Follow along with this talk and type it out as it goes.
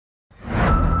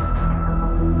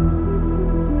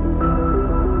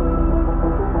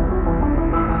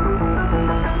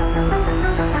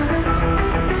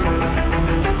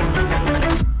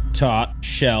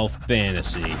Shelf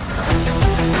Fantasy.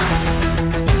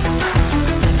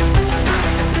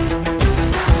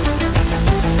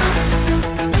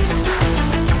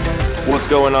 What's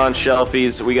going on,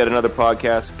 Shelfies? We got another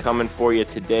podcast coming for you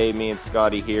today. Me and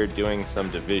Scotty here doing some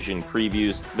division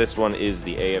previews. This one is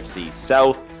the AFC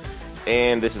South,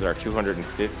 and this is our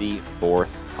 254th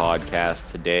podcast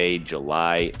today,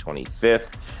 July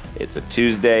 25th. It's a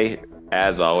Tuesday.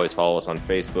 As always, follow us on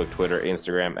Facebook, Twitter,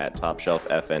 Instagram at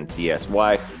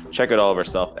TopShelfFNTSY. Check out all of our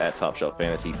stuff at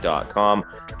TopShelfFantasy.com.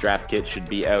 Draft kit should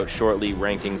be out shortly.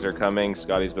 Rankings are coming.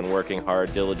 Scotty's been working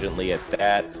hard, diligently at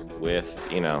that with,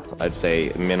 I'd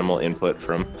say minimal input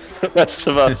from the rest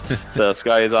of us. So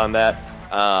Scotty's on that.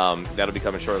 That'll be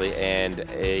coming shortly. And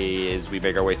as we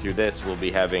make our way through this, we'll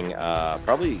be having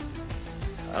probably,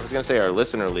 I was going to say our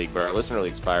listener league, but our listener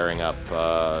league's firing up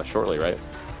shortly, right?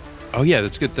 Oh yeah,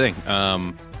 that's a good thing.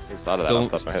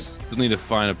 Still need to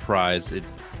find a prize.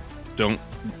 Don't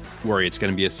worry, it's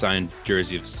going to be a signed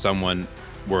jersey of someone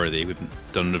worthy. We've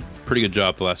done a pretty good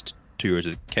job the last 2 years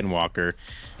with Ken Walker,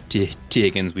 T.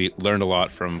 Higgins. We learned a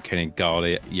lot from Kenny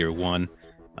Galladay year one.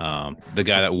 The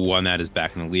guy that won that is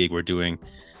back in the league. We're doing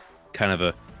kind of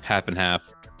a half and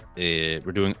half. We're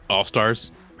doing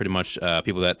all-stars, pretty much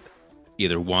people that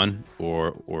either won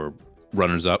or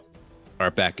runners up are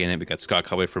back in it. We got Scott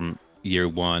Cowboy from year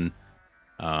one.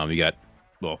 We got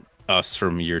us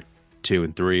from year 2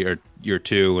 and 3, or year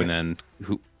 2, and then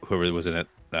whoever was in it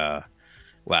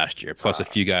last year, plus a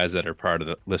few guys that are part of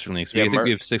the listener league. So I think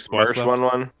we have 6 spots left. Won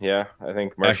one. Yeah, I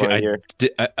think Mersh won a year.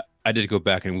 I did go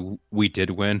back and we did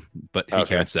win, but he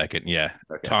came in second. Yeah,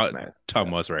 okay,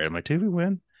 Tom was right. I'm like, did we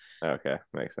win? Okay,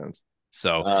 makes sense.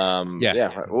 So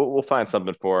we'll find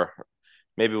something for.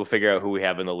 Maybe we'll figure out who we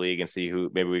have in the league and see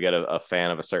who. Maybe we got a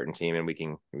fan of a certain team and we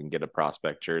can get a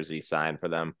prospect jersey signed for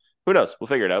them. Who knows? We'll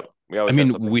figure it out.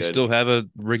 We still have a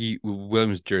Ricky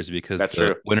Williams jersey because That's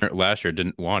the true. winner last year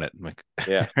didn't want it. I'm like,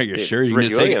 yeah, are you dude, sure you can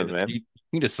just Williams, take it, man? You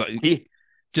can just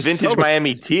vintage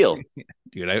Miami teal,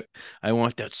 dude. I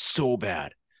want that so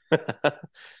bad. That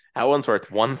one's worth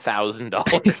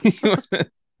 $1,000.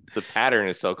 The pattern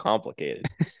is so complicated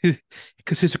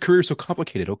because his career is so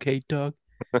complicated. Okay, Doug.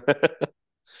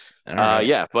 Right.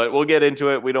 Yeah, but we'll get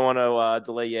into it. We don't want to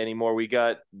delay you anymore. We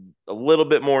got a little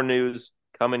bit more news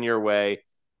coming your way.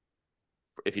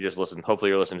 If you just listen, hopefully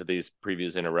you're listening to these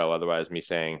previews in a row. Otherwise, me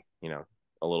saying, a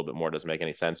little bit more doesn't make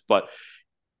any sense. But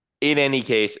in any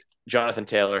case, Jonathan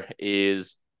Taylor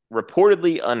is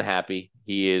reportedly unhappy.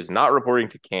 He is not reporting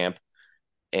to camp.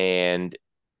 And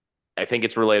I think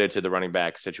it's related to the running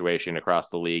back situation across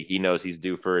the league. He knows he's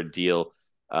due for a deal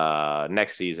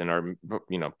next season, or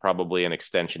probably an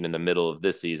extension in the middle of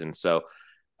this season. So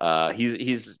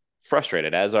he's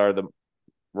frustrated, as are the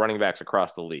running backs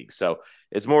across the league. So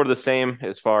it's more of the same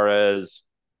as far as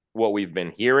what we've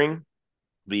been hearing.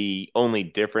 The only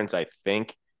difference I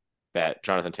think that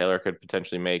Jonathan Taylor could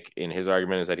potentially make in his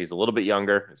argument is that he's a little bit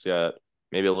younger. He's got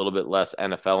maybe a little bit less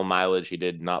NFL mileage. He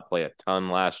did not play a ton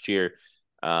last year.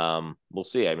 We'll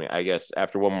see. I mean, I guess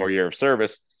after one more year of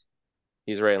service,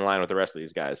 he's right in line with the rest of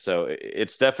these guys. So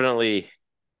it's definitely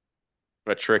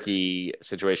a tricky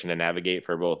situation to navigate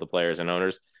for both the players and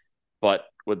owners. But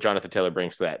what Jonathan Taylor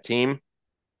brings to that team,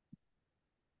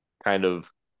 kind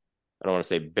of, I don't want to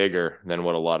say bigger than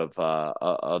what a lot of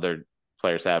other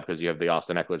players have, because you have the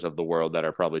Austin Eckler's of the world that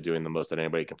are probably doing the most that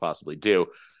anybody can possibly do.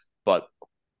 But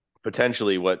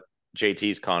potentially what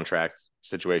JT's contract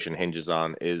situation hinges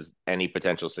on is any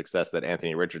potential success that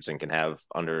Anthony Richardson can have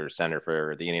under center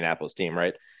for the Indianapolis team,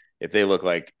 right? If they look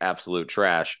like absolute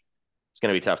trash, it's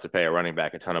going to be tough to pay a running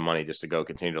back a ton of money just to go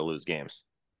continue to lose games.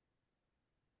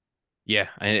 Yeah,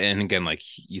 and again, like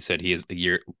you said, he has a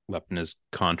year left in his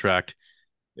contract,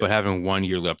 but having 1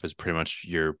 year left is pretty much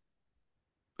you're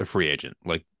a free agent.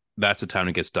 Like, that's the time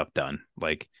to get stuff done.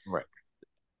 Like, right.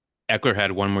 Eckler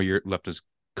had 1 more year left his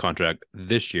contract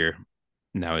this year.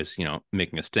 Now he's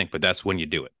making a stink, but that's when you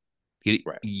do it.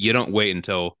 You don't wait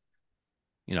until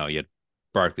you had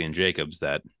Barkley and Jacobs,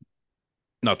 that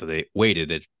not that they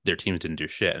waited, their teams didn't do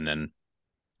shit, and then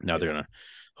now they're gonna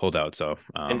hold out. So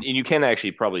and you can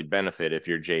actually probably benefit if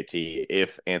you're JT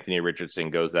if Anthony Richardson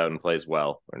goes out and plays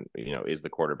well, and is the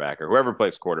quarterback, or whoever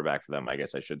plays quarterback for them, I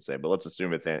guess I should say. But let's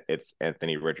assume it's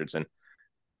Anthony Richardson.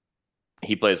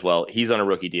 He plays well. He's on a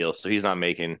rookie deal, so he's not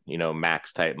making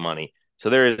max type money. So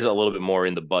there is a little bit more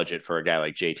in the budget for a guy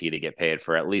like JT to get paid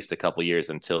for at least a couple years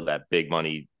until that big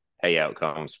money payout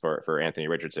comes for Anthony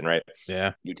Richardson, right?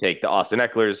 Yeah. You take the Austin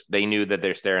Ecklers, they knew that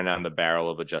they're staring down the barrel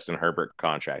of a Justin Herbert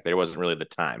contract. There wasn't really the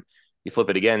time. You flip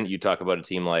it again, you talk about a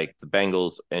team like the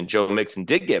Bengals, and Joe Mixon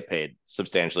did get paid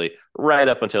substantially right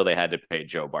up until they had to pay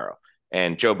Joe Burrow.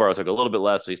 And Joe Burrow took a little bit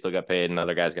less, so he still got paid, and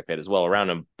other guys got paid as well around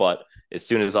him. But as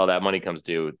soon as all that money comes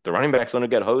due, the running back's going to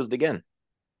get hosed again.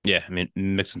 Yeah, I mean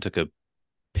Mixon took a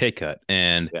pay cut,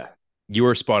 and Yeah. you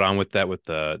were spot on with that. With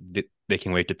they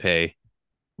can wait to pay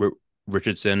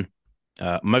Richardson.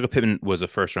 Michael Pittman was a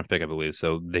first round pick, I believe,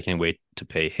 so they can wait to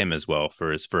pay him as well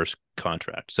for his first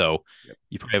contract. So Yep.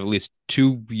 you probably have at least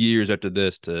 2 years after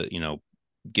this to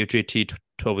give JT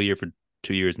 12 a year for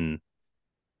 2 years and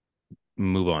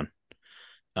move on.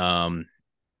 Um,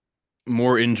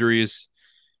 More injuries.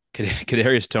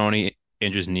 Kadarius Toney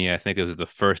injured his knee. I think it was the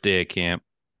first day of camp.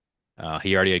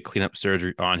 He already had cleanup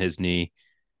surgery on his knee.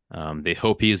 They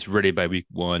hope he is ready by week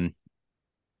 1.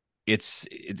 It's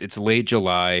late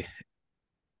July.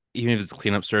 Even if it's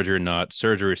cleanup surgery or not,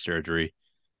 surgery.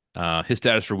 His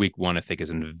status for week 1, I think, is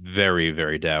in very,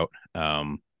 very doubt.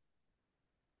 I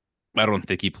don't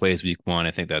think he plays week 1.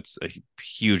 I think that's a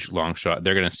huge long shot.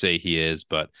 They're going to say he is,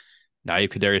 but now you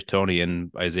have Kadarius Toney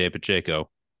and Isaiah Pacheco,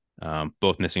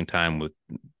 both missing time with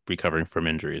recovering from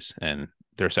injuries, and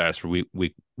their status for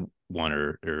week 1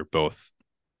 are both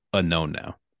unknown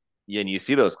now. Yeah, and you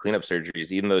see those cleanup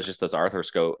surgeries, even though it's just those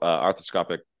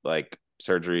arthroscopic like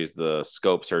surgeries, the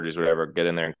scope surgeries, whatever, get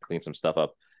in there and clean some stuff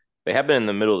up. They happen in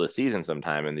the middle of the season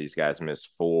sometime, and these guys miss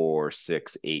 4,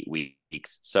 6, 8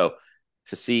 weeks. So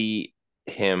to see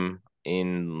him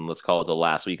in, let's call it the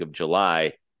last week of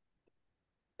July,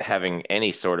 having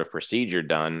any sort of procedure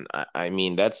done, I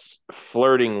mean, that's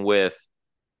flirting with,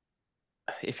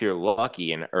 if you're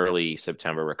lucky, an early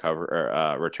September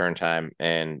return time.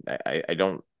 And I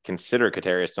don't consider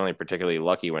Kadarius Toney particularly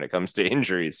lucky when it comes to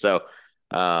injuries. So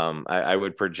I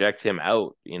would project him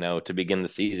out, to begin the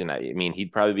season. I mean,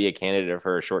 he'd probably be a candidate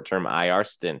for a short-term IR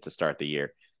stint to start the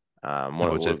year.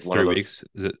 One of 3 weeks?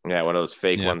 Is it? Yeah, one of those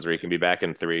fake Yeah. ones where he can be back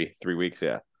in three weeks.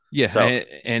 Yeah. Yeah, So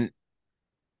and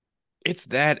it's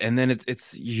that, and then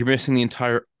it's you're missing the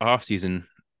entire offseason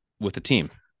with the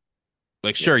team.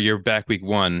 Like, yeah, sure, you're back week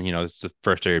 1. This is the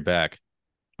first day you're back.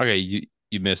 Okay, you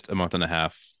missed a month and a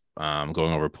half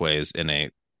going over plays in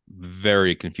a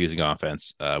very confusing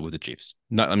offense with the Chiefs.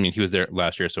 I mean, he was there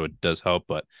last year, so it does help,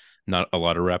 but not a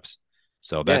lot of reps.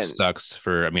 So that yeah, sucks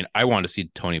I mean, I want to see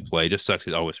Toney play. It just sucks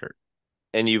he's always hurt.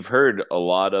 and you've heard a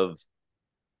lot of,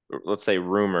 let's say,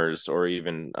 rumors or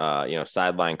even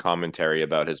sideline commentary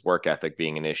about his work ethic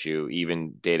being an issue,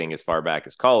 even dating as far back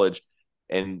as college.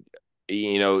 And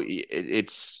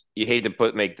it's, you hate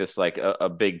to make this like a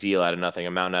big deal out of nothing,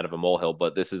 a mountain out of a molehill,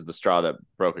 but this is the straw that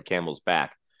broke a camel's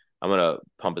back. I'm gonna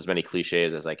pump as many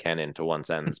cliches as I can into one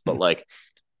sentence, but like,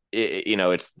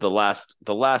 it's the last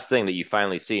thing that you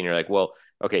finally see, and you're like, well,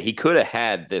 okay, he could have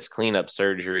had this cleanup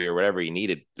surgery or whatever he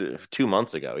needed 2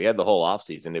 months ago. He had the whole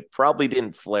offseason. It probably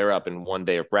didn't flare up in one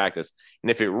day of practice,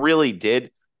 and if it really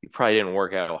did, he probably didn't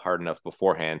work out hard enough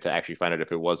beforehand to actually find out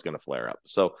if it was going to flare up.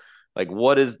 So, like,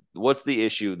 what's the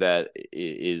issue that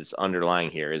is underlying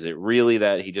here? Is it really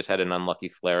that he just had an unlucky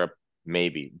flare up?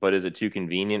 Maybe, but is it too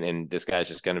convenient? And this guy's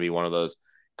just going to be one of those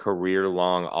career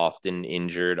long, often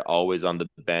injured, always on the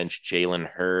bench, Jalen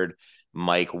Hurd,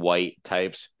 Mike White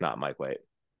types. Not Mike White.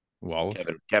 Wallace,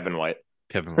 Kevin White.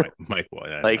 Kevin White, Mike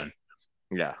White. Like,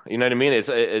 yeah, you know what I mean?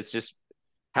 It's just,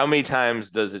 how many times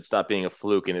does it stop being a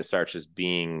fluke and it starts just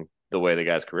being the way the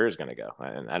guy's career is going to go?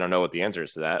 And I don't know what the answer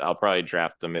is to that. I'll probably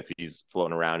draft him if he's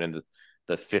floating around in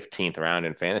the 15th round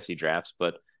in fantasy drafts,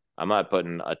 but I'm not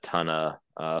putting a ton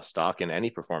of stock in any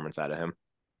performance out of him.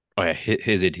 Oh yeah,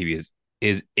 his ADP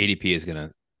is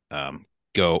gonna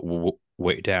go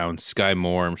way down. Sky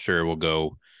Moore, I'm sure, will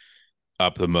go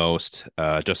up the most.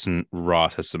 Justin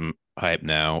Ross has some hype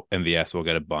now. MVS will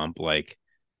get a bump. Like,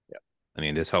 Yeah. I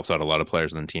mean, this helps out a lot of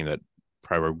players on the team that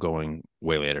probably were going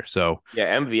way later. So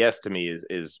Yeah, MVS to me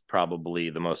is probably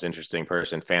the most interesting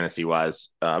person fantasy wise.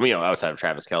 Outside of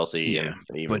Travis Kelce yeah,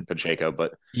 and even but Pacheco,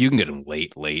 but you can get him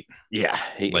late. yeah,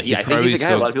 Like, I think he's a guy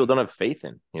a lot of people don't have faith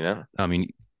in. I mean,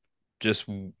 just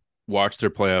watch their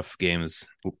playoff games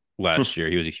last year.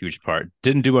 He was a huge part.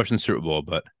 Didn't do much in the Super Bowl,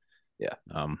 but Yeah.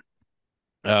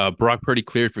 Brock Purdy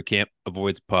cleared for camp,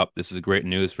 avoids pup. This is great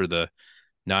news for the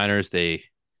Niners. They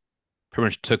pretty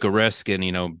much took a risk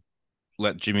and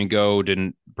let Jimmy go.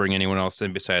 Didn't bring anyone else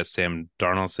in besides Sam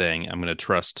Darnold, saying, "I'm going to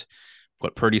trust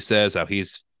what Purdy says. How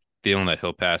he's feeling that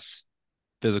he'll pass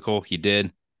physical." He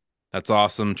did. That's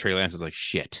awesome. Trey Lance is like,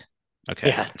 shit. Okay.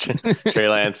 Yeah, Trey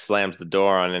Lance slams the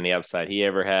door on any upside he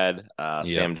ever had. Yep.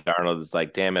 Sam Darnold is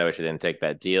like, damn it, I wish I didn't take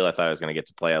that deal. I thought I was going to get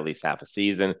to play at least half a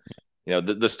season.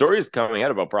 The stories coming out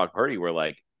about Brock Purdy were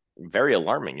like very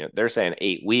alarming. They're saying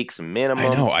 8 weeks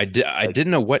minimum. I know. I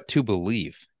didn't know what to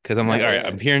believe. Because I'm like, all right, Yeah,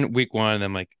 I'm here in week 1, and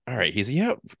I'm like, all right, he's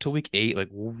out till week 8. Like,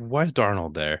 why is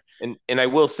Darnold there? and I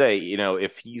will say,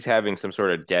 if he's having some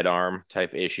sort of dead arm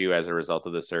type issue as a result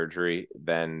of the surgery,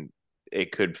 then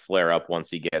it could flare up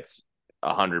once he gets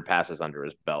 100 passes under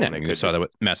his belt, Yeah, I and it mean, we saw that with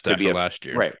Matt could be Stafford last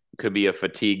year. could be a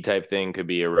fatigue type thing, could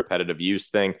be a repetitive use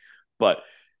thing, but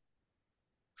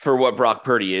for what Brock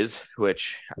Purdy is,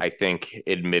 which I think,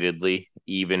 admittedly,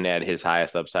 even at his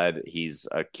highest upside, he's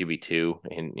a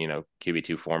QB2 in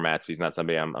QB2 formats. He's not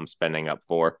somebody I'm spending up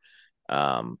for.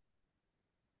 Um,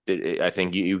 I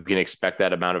think you can expect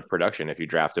that amount of production if you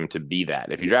draft him to be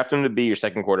that. If you draft him to be your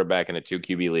second quarterback in a 2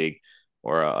 QB league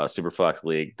or a super flex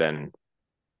league, then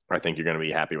I think you're going to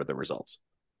be happy with the results.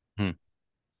 Hmm.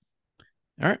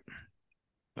 All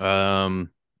right.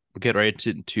 We'll get right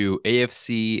to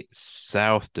AFC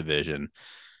South division.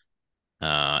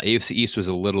 AFC East was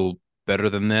a little better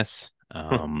than this.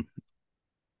 The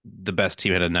best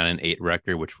team had a 9-8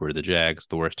 record, which were the Jags.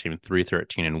 The worst team,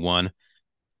 3-13-1,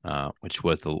 which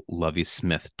was the Lovie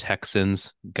Smith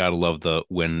Texans. Gotta love the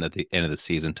win at the end of the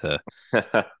season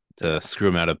to screw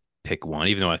them out of pick 1,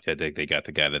 even though I think they got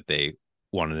the guy that they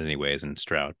wanted anyways in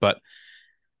Stroud. But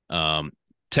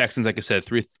Texans, like I said,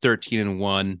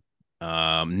 3-13-1.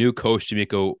 New coach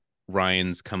D'Amico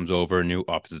Ryans comes over. New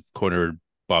offensive coordinator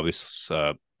Bobby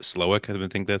Slowick, I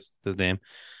think that's his name.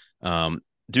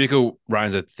 D'Amico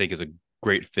Ryans, I think, is a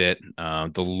great fit.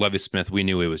 The Lovie Smith, we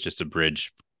knew it was just a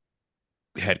bridge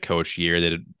head coach year.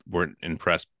 They weren't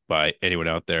impressed by anyone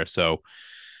out there. So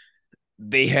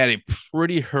they had a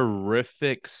pretty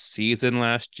horrific season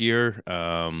last year.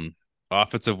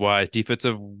 Offensive wise,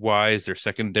 defensive wise, their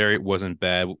secondary wasn't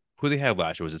bad. Who they have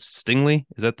last year? Was it Stingley?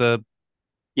 Is that the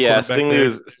Yeah, quarterback there?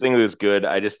 Stingley was good.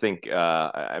 I just think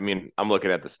I mean, I'm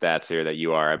looking at the stats here that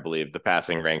you are, I believe. The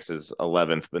passing ranks is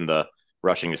 11th and the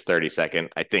rushing is 32nd.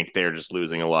 I think they're just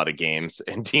losing a lot of games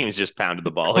and teams just pounded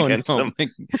the ball Oh against no, them.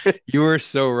 you were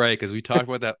so right because we talked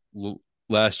about that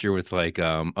last year with like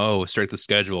straight the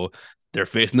schedule. They're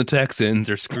facing the Texans.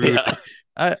 They're screwed.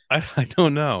 Yeah. I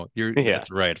don't know. Yeah.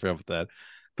 That's right. I forgot about that.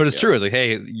 But it's Yeah. true. It's like,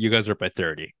 hey, you guys are up by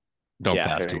 30. Don't Yeah,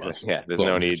 pass to exactly. us. Yeah, there's no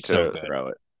Boom. They're need so to good. throw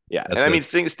it. Yeah, and That's I mean,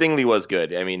 the Stingley was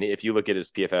good. I mean, if you look at his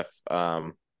PFF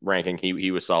ranking, he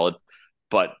was solid.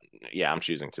 But yeah, I'm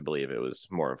choosing to believe it was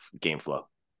more of game flow.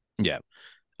 yeah.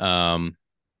 Um,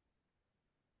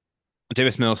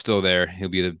 Davis Mill's still there. He'll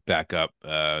be the backup.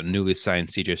 Newly signed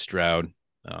CJ Stroud.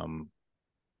 Um,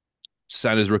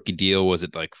 signed his rookie deal. Was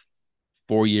it like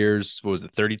 4 years? What was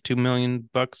it? 32 million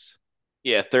bucks?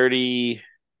 Yeah, 30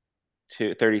 to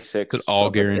Is it 36 all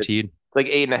something. guaranteed? It's like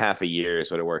 8.5 a year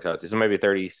is what it works out to. So maybe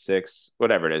 36,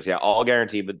 whatever it is. Yeah, all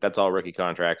guaranteed, but that's all rookie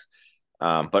contracts.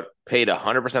 But paid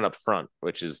 100% up front,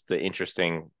 which is the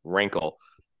interesting wrinkle.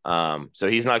 So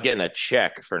he's not getting a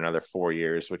check for another 4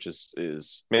 years, which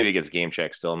is maybe he gets game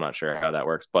check still. I'm not sure how that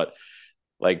works, but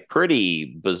like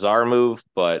pretty bizarre move,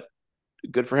 but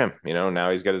good for him.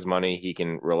 Now he's got his money. He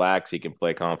can relax. He can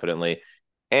play confidently.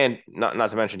 And not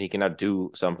to mention, he can now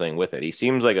do something with it. He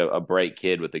seems like a bright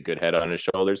kid with a good head on his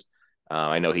shoulders.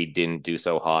 I know he didn't do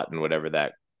so hot in whatever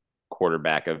that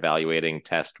quarterback evaluating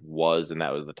test was, and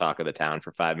that was the talk of the town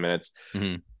for 5 minutes.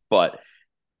 Mm-hmm. But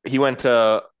he went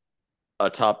to a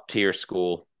top tier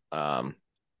school.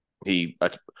 He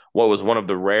what was one of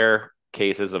the rare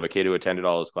cases of a kid who attended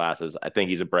all his classes. I think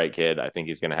he's a bright kid. I think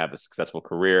he's going to have a successful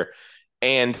career.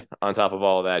 And on top of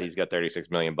all of that, he's got 36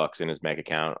 million bucks in his bank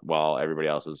account while everybody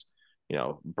else is,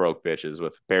 broke bitches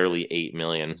with barely 8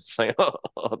 million. It's like, oh,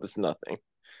 that's nothing.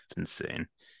 It's insane.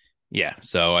 Yeah.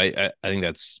 So I think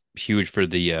that's huge for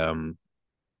the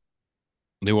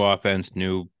new offense,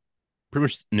 pretty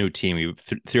much new team. We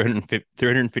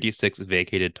 356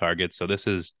 vacated targets. So this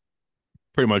is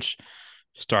pretty much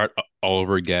start all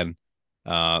over again.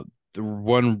 The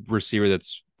one receiver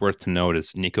that's worth to note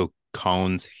is Nico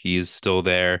Collins. He's still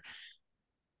there.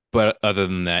 But other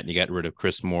than that, you got rid of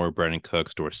Chris Moore, Brandon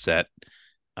Cooks, Dorsett.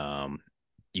 Um,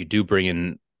 you do bring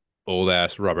in old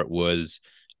ass Robert Woods.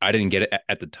 I didn't get it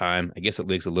at the time. I guess it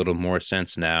makes a little more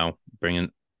sense now. Bringing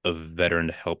a veteran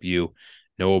to help you.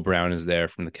 Noah Brown is there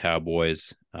from the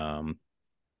Cowboys. I'm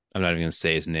not even going to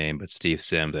say his name, but Steve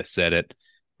Sims. I said it.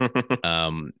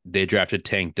 They drafted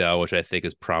Tank Dell, which I think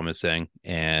is promising,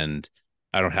 and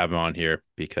I don't have him on here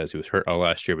because he was hurt all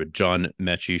last year. But John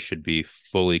Mechie should be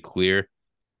fully clear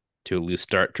to at least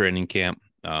start training camp.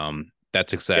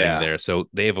 That's exciting there. So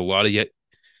they have a lot of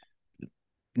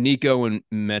Nico and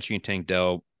Mechie and Tank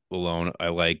Dell alone. I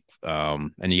like,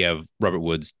 and you have Robert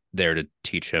Woods there to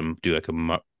teach him, do like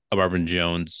a Marvin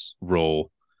Jones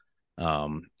role.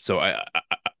 So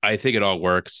I think it all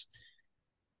works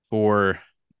for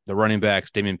the running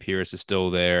backs. Damian Pierce is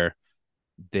still there.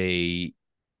 They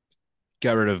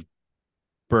got rid of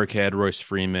Burkhead, Royce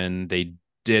Freeman. They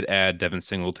did add Devin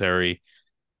Singletary.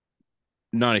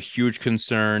 Not a huge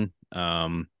concern,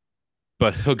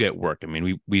 but he'll get work. I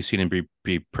mean, we've seen him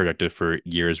be productive for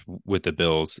years with the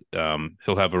Bills.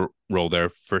 He'll have a role there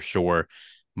for sure.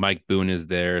 Mike Boone is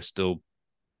there, still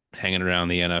hanging around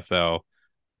the NFL.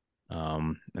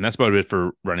 And that's about it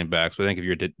for running backs. But I think if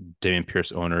you're a Dameon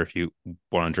Pierce owner, if you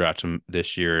want to draft him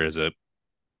this year as a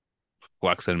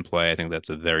flex and play, I think that's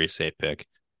a very safe pick.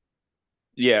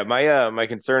 Yeah, my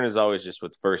concern is always just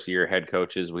with first year head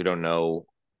coaches. We don't know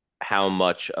how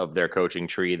much of their coaching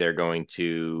tree they're going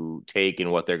to take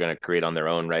and what they're going to create on their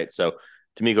own, right? So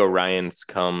D'Amico Ryans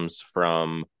comes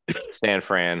from San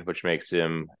Fran, which makes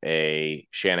him a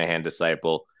Shanahan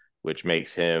disciple, which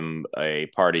makes him a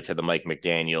party to the Mike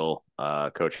McDaniel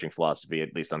coaching philosophy,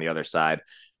 at least on the other side.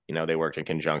 You know, they worked in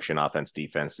conjunction, offense,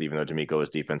 defense, even though D'Amico was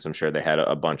defense. I'm sure they had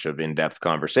a bunch of in-depth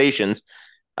conversations.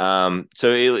 So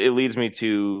it leads me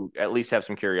to at least have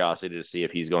some curiosity to see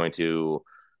if he's going to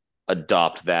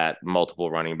adopt that multiple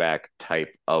running back type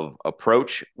of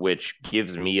approach, which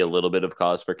gives me a little bit of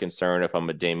cause for concern if I'm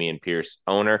a Dameon Pierce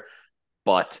owner.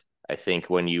 But I think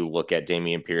when you look at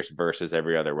Dameon Pierce versus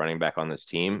every other running back on this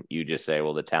team, you just say,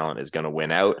 well, the talent is going to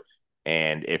win out.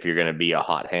 And if you're going to be a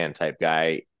hot hand type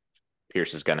guy,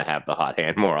 Pierce is going to have the hot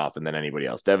hand more often than anybody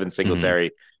else. Devin Mm-hmm.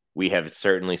 Singletary, we have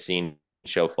certainly seen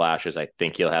show flashes. I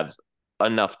think he'll have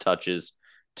enough touches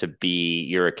to be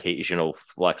your occasional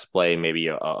flex play, maybe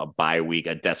a bye week,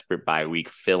 a desperate bye week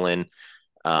fill in.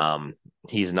 Um,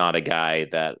 he's not a guy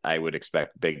that I would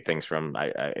expect big things from.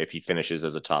 If he finishes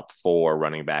as a top 4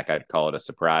 running back, I'd call it a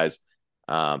surprise.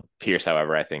 Pierce,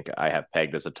 however, I think I have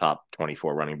pegged as a top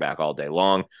 24 running back all day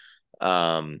long.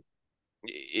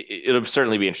 It'll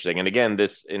certainly be interesting. And again,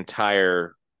 this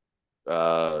entire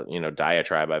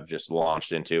diatribe I've just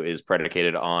launched into is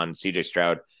predicated on CJ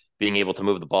Stroud being able to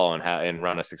move the ball and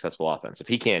run a successful offense. If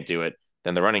he can't do it,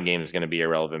 then the running game is going to be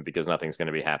irrelevant because nothing's going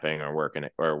to be happening or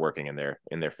working in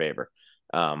their favor.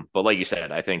 But like you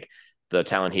said, I think the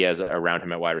talent he has around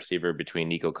him at wide receiver between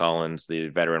Nico Collins, the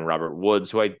veteran Robert Woods,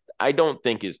 who I don't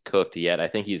think is cooked yet. I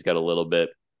think he's got a little bit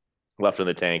left in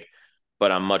the tank,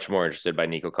 but I'm much more interested by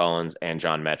Nico Collins and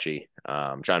John Mechie.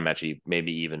 John Mechie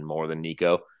maybe even more than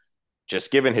Nico,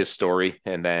 just given his story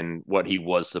and then what he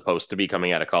was supposed to be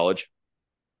coming out of college.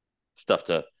 Stuff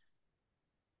to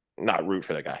not root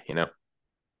for the guy, you know?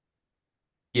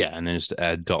 Yeah, and then just to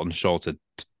add Dalton Schultz at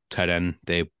tight end,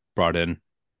 they brought in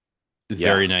Yeah.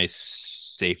 very nice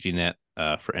safety net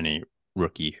for any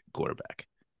rookie quarterback.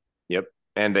 Yep.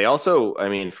 And they also, I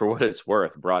mean, for what it's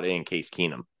worth, brought in Case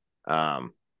Keenum.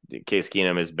 Um, Case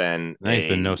Keenum has been And he's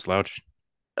been no slouch.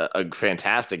 a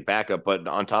fantastic backup, but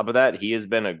on top of that, he has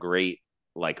been a great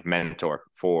like mentor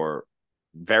for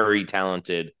very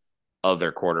talented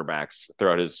other quarterbacks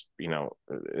throughout his,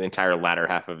 entire latter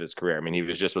half of his career. I mean, he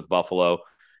was just with Buffalo,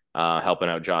 helping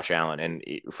out Josh Allen, and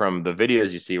from the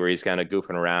videos you see where he's kind of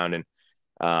goofing around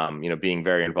and being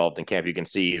very involved in camp, you can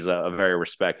see he's a very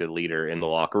respected leader in the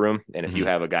locker room. And if you Mm-hmm.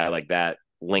 have a guy like that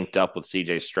linked up with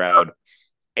CJ Stroud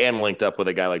and linked up with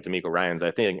a guy like D'Amico Ryans,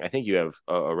 I think you have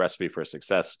a recipe for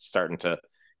success starting to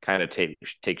kind of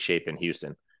take shape in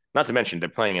Houston. Not to mention they're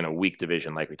playing in a weak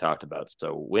division like we talked about,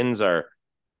 so wins are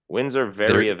They're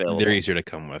very they're available. easier to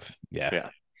come with. Yeah.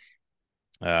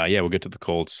 Yeah, Yeah, we'll get to the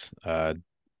Colts.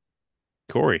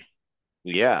 Corey.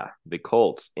 yeah. The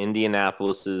Colts,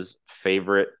 Indianapolis's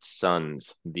favorite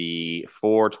sons, the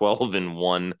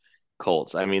 4-12-1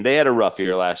 Colts. I mean, they had a rough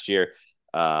year last year.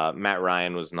 Matt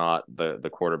Ryan was not the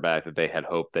quarterback that they had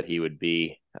hoped that he would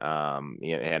be.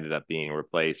 He ended up being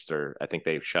replaced, or I think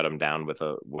they shut him down with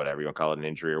a whatever you want to call it, an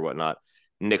injury or whatnot.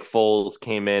 Nick Foles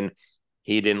came in.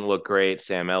 He didn't look great.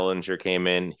 Sam Ellinger came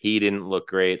in. He didn't look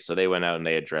great. So they went out and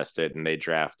they addressed it and they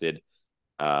drafted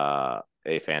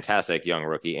a fantastic young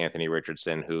rookie, Anthony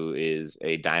Richardson, who is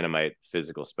a dynamite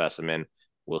physical specimen.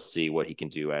 We'll see what he can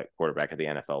do at quarterback at the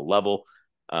NFL level.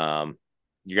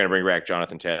 You're going to bring back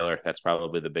Jonathan Taylor. That's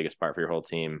probably the biggest part for your whole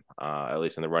team, at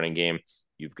least in the running game.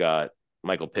 You've got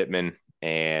Michael Pittman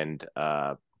and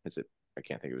is it? I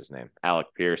can't think of his name. Alec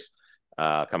Pierce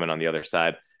coming on the other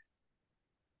side.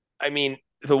 I mean,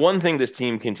 the one thing this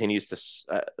team continues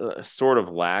to sort of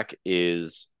lack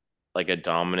is like a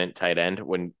dominant tight end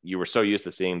when you were so used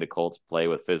to seeing the Colts play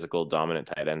with physical dominant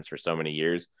tight ends for so many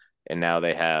years. And now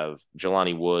they have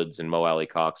Jelani Woods and Mo Alley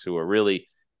Cox, who are really,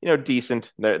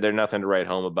 decent. They're nothing to write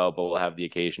home about, but will have the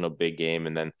occasional big game.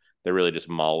 And then they're really just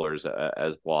maulers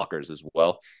as blockers as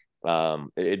well.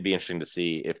 It'd be interesting to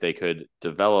see if they could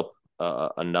develop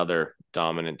another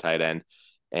dominant tight end.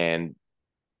 And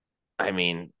I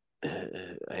mean,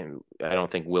 I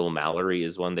don't think Will Mallory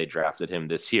is one. They drafted him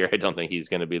this year. I don't think he's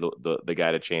going to be the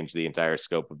guy to change the entire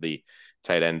scope of the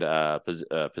tight end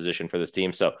position for this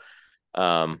team. So,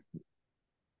 um,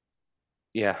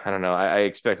 yeah, I don't know. I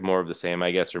expect more of the same,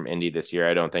 I guess, from Indy this year.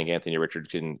 I don't think Anthony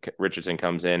Richardson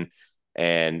comes in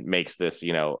and makes this,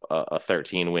 a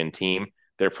 13 win team.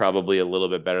 They're probably a little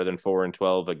bit better than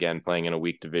 4-12. Again, playing in a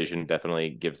weak division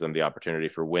definitely gives them the opportunity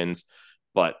for wins.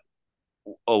 But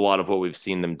a lot of what we've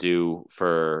seen them do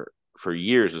for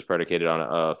years was predicated on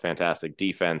a fantastic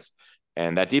defense,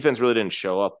 and that defense really didn't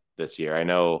show up this year. I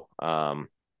know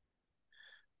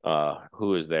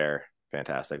who is their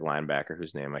fantastic linebacker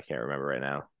whose name I can't remember right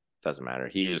now. Doesn't matter.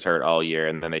 He was hurt all year,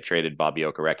 and then they traded Bobby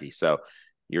Okereke. So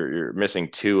you're missing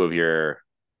two of your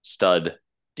stud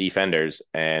defenders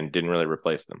and didn't really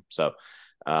replace them. So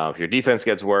if your defense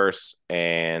gets worse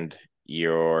and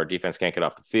your defense can't get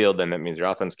off the field, then that means your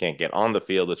offense can't get on the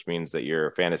field, which means that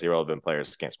your fantasy relevant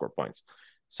players can't score points.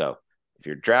 So if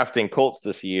you're drafting Colts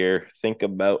this year, think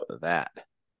about that.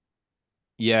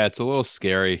 Yeah, it's a little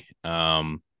scary.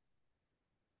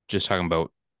 Just talking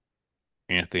about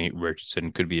Anthony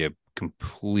Richardson could be a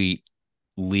complete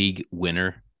league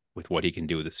winner with what he can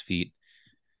do with his feet.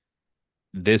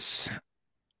 This,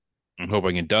 I'm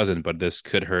hoping it doesn't, but this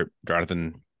could hurt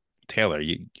Jonathan Taylor.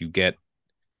 You get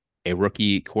a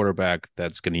rookie quarterback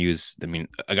that's going to use, I mean,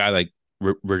 a guy like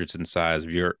Richardson's size, if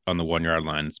you're on the 1 yard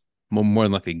line, it's more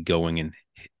than likely going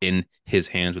in his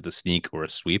hands with a sneak or a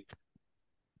sweep.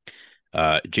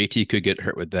 JT could get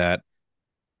hurt with that.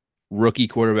 Rookie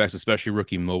quarterbacks, especially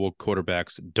rookie mobile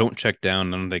quarterbacks, don't check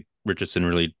down. I don't think Richardson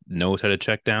really knows how to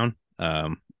check down.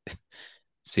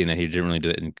 Seeing that he didn't really do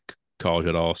it in college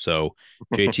at all. So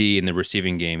JT in the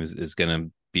receiving game is going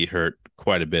to be hurt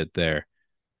quite a bit there.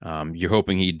 You're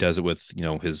hoping he does it with,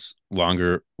 his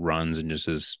longer runs and just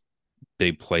his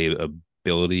big play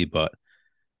ability. But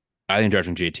I think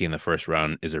drafting JT in the first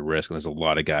round is a risk. And there's a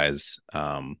lot of guys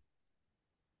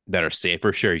that are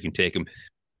safer. Sure, you can take him.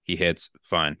 He hits,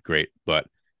 fine, great. But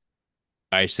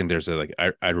I just think there's I'd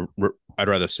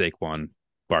rather Saquon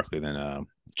Barkley than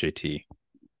JT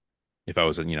if I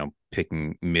was,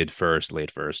 picking mid first,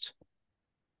 late first.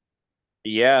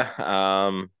 Yeah,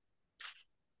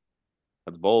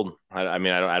 that's bold. I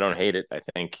mean, I don't hate it. I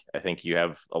think you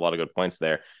have a lot of good points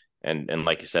there, and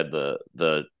like you said,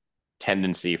 the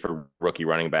tendency for rookie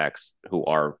running backs who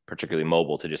are particularly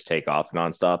mobile to just take off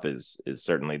nonstop is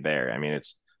certainly there. I mean,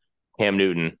 it's Cam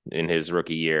Newton in his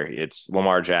rookie year. It's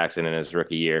Lamar Jackson in his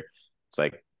rookie year. It's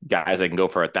like guys that can go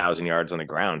for 1,000 yards on the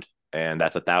ground, and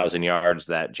that's 1,000 yards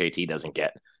that JT doesn't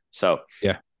get. So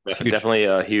Yeah, it's huge. definitely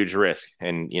a huge risk.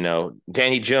 And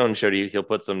Danny Jones showed you he'll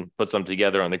put some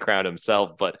together on the ground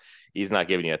himself, but he's not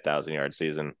giving you 1,000 yard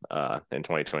season in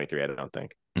 2023. I don't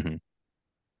think. Mm-hmm.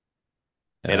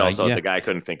 And also, Yeah. the guy I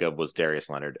couldn't think of was Darius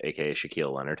Leonard, aka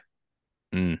Shaquille Leonard.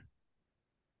 Mm.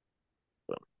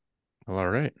 Well, all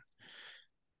right.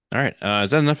 All right.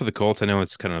 Is that enough for the Colts? I know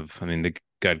it's kind of, I mean, they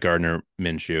got Gardner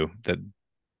Minshew that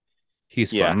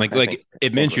he's Yeah, fun. Like, if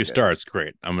think we're Minshew good. starts,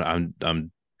 great. I'm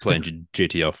playing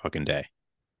JTL fucking day.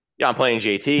 Yeah, I'm playing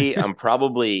JT. I'm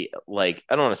probably I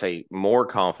don't want to say more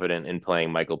confident in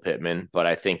playing Michael Pittman, but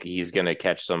I think he's going to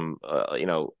catch some,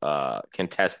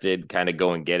 contested kind of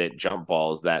go and get it jump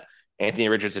balls that Anthony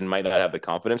Richardson might not have the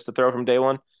confidence to throw from day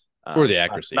one. Or the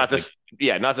accuracy. Not to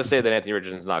say that Anthony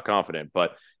Richardson's not confident,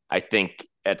 but I think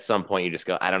at some point you just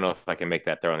go, I don't know if I can make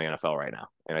that throw in the NFL right now.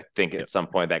 And I think at some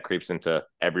point that creeps into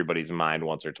everybody's mind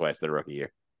once or twice their rookie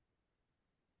year.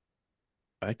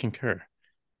 I concur.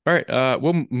 All right.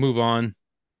 We'll move on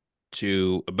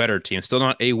to a better team. Still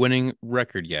not a winning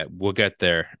record yet. We'll get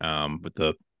there with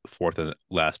the fourth and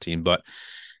last team, but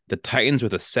the Titans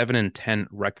with a 7-10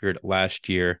 record last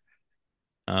year.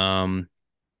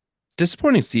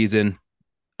 Disappointing season.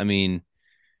 I mean,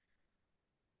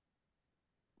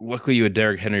 luckily you had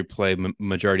Derrick Henry play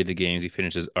majority of the games. He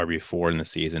finishes RB4 in the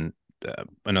season.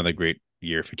 Another great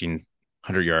year,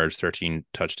 1,500 yards, 13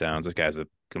 touchdowns. This guy's a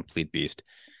complete beast.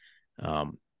 I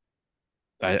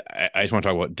just want to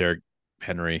talk about Derrick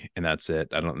Henry, and that's it.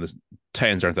 I don't. The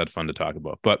Titans aren't that fun to talk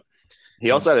about, but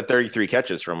he also had 33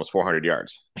 catches for almost 400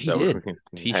 yards. He did.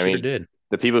 He sure did.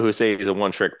 The people who say he's a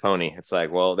one-trick pony, it's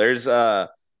like, well, there's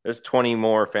 20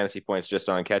 more fantasy points just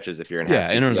on catches if you're in half. Yeah,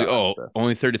 and it was like,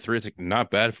 only 33. It's like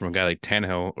not bad from a guy like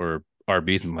Tannehill or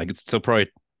RBs, and it's still probably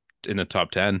in the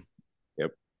top 10.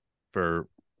 Yep. For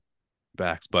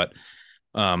backs, but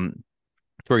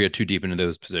before we get too deep into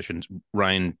those positions,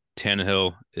 Ryan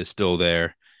Tannehill is still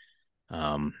there.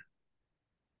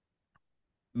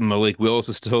 Malik Willis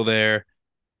is still there.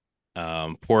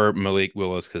 Poor Malik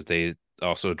Willis because they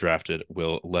also drafted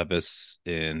Will Levis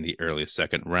in the early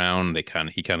second round. He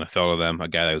kind of fell to them. A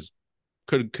guy that was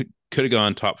could have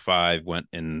gone top five, went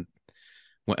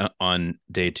on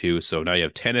day two. So now you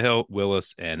have Tannehill,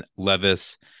 Willis, and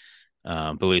Levis.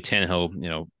 Believe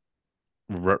Tannehill,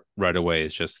 right away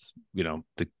is just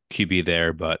the QB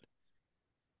there, but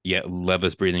yeah,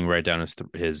 Levis breathing right down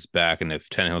his back, and if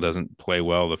Tannehill doesn't play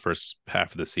well the first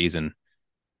half of the season,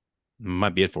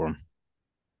 might be it for him.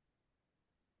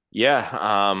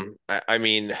 Yeah. I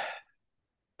mean,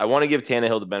 I want to give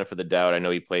Tannehill the benefit of the doubt. I know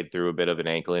he played through a bit of an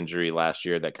ankle injury last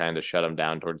year that kind of shut him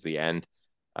down towards the end,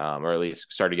 or at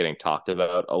least started getting talked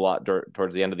about a lot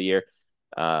towards the end of the year.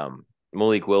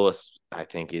 Malik Willis, I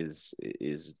think, is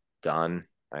done.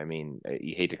 I mean,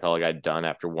 you hate to call a guy done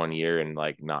after 1 year and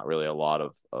like not really a lot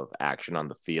of action on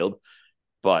the field,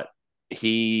 but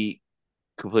he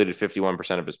completed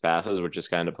 51% of his passes, which is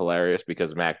kind of hilarious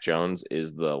because Mac Jones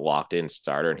is the locked in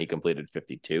starter and he completed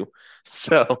 52.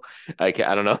 So I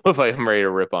don't know if I'm ready to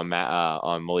rip on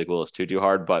on Malik Willis too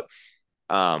hard, but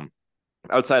um,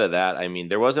 outside of that, I mean,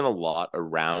 there wasn't a lot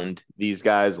around these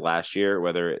guys last year,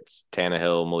 whether it's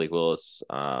Tannehill, Malik Willis,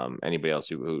 anybody else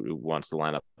who wants to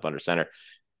line up under center.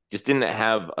 Just didn't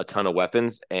have a ton of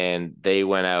weapons, and they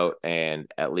went out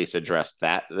and at least addressed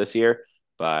that this year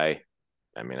by,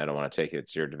 I mean, I don't want to take it,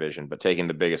 it's your division, but taking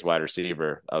the biggest wide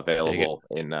receiver available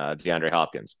in DeAndre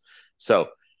Hopkins. So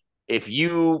if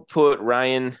you put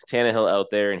Ryan Tannehill out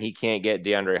there and he can't get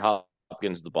DeAndre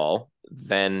Hopkins the ball,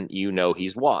 then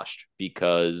he's washed,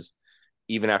 because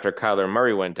even after Kyler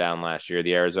Murray went down last year,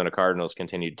 the Arizona Cardinals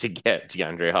continued to get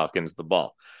DeAndre Hopkins the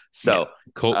ball. So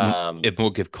if Colt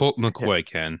McCoy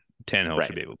can, Tannehill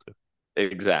should be able to.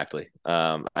 Exactly.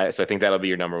 So I think that'll be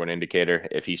your number one indicator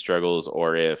if he struggles,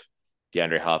 or if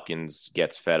DeAndre Hopkins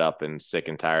gets fed up and sick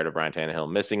and tired of Ryan Tannehill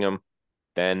missing him,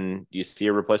 then you see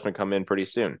a replacement come in pretty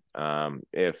soon.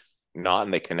 If not,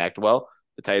 and they connect well,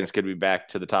 the Titans could be back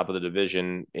to the top of the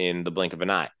division in the blink of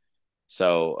an eye.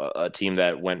 So a team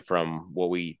that went from what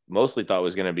we mostly thought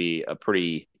was going to be a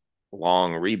pretty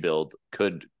long rebuild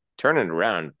could turn it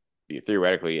around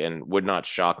theoretically, and would not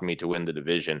shock me to win the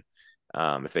division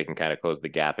if they can kind of close the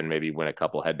gap and maybe win a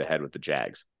couple head to head with the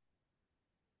Jags.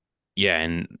 Yeah,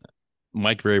 and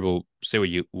Mike Vrabel, say what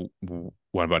you want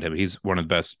about him, he's one of the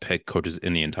best head coaches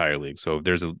in the entire league. So if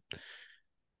there's a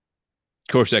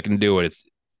coach that can do it,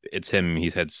 it's him.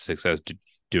 He's had success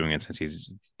doing it since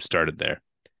he's started there.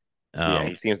 Yeah,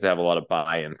 he seems to have a lot of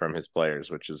buy-in from his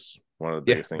players, which is one of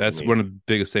the biggest things. That's one of the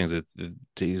biggest things.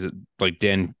 He's like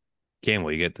Dan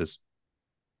Campbell. You get this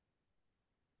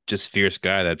just fierce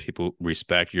guy that people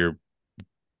respect. You're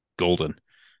golden,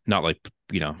 not like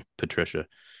Patricia,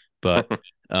 but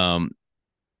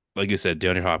like you said,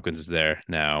 DeAndre Hopkins is there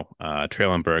now.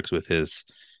 Treylon Burks with his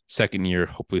second year,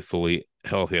 hopefully fully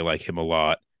healthy. I like him a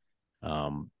lot.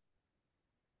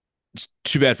 It's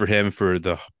too bad for him for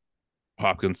the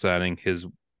Hopkins signing. His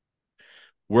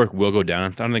work will go down.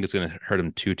 I don't think it's going to hurt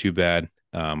him too bad.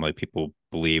 Like people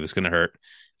believe it's going to hurt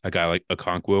a guy like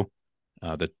Okonkwo,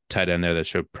 the tight end there that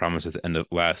showed promise at the end of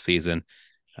last season.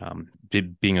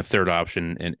 Being a third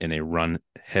option in a run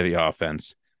heavy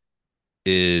offense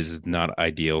is not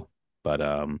ideal,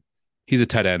 but he's a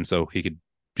tight end, so he could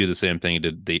do the same thing he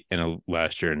did the end of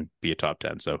last year and be a top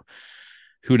 10. So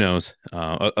who knows?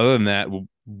 Other than that,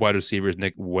 wide receivers,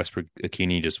 Nick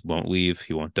Westbrook-Ikhine just won't leave.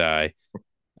 He won't die.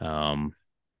 They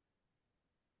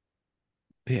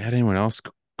had anyone else?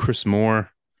 Chris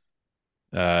Moore,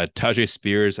 Tajay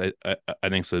Spears. I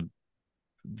think it's a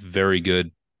very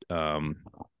good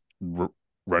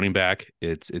running back.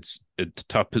 It's a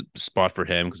tough spot for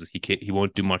him because he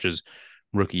won't do much his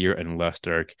rookie year unless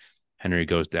Derrick Henry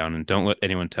goes down. And don't let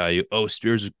anyone tell you, oh,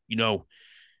 Spears,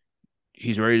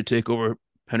 he's ready to take over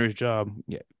Henry's job.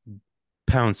 Yeah,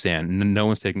 pound sand. No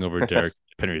one's taking over Derrick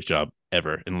Henry's job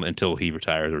ever until he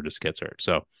retires or just gets hurt.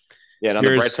 So yeah, and on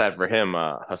the bright side for him,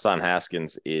 Hassan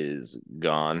Haskins is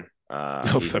gone.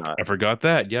 I forgot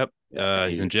that. Yep.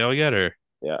 He's in jail yet, or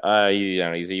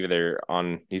he's either there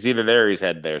or he's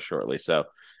headed there shortly. So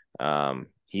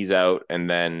he's out, and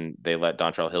then they let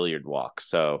Dontrell Hilliard walk.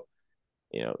 So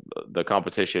the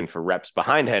competition for reps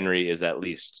behind Henry is at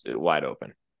least wide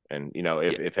open. And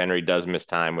if Henry does miss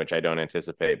time, which I don't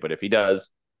anticipate, but if he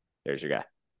does, there's your guy.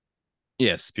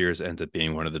 Yeah, Spears ends up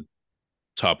being one of the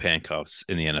top handcuffs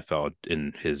in the NFL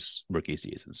in his rookie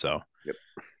season. So, yep.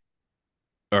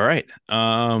 All right.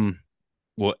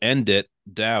 We'll end it.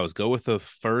 Dows, go with the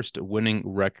first winning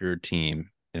record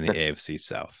team in the AFC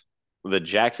South. The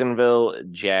Jacksonville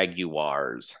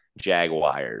Jaguars,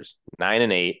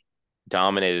 9-8,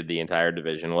 dominated the entire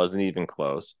division. Wasn't even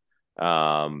close.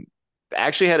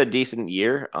 actually had a decent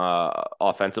year,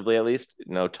 offensively at least.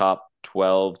 Top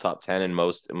 12, top 10 in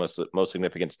most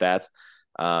significant stats.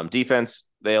 Defense,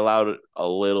 they allowed a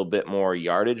little bit more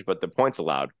yardage, but the points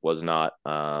allowed was not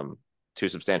too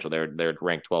substantial. They're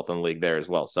ranked 12th in the league there as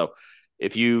well. So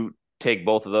if you take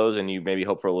both of those and you maybe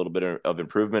hope for a little bit of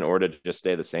improvement or to just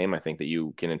stay the same, I think that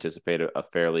you can anticipate a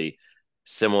fairly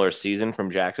similar season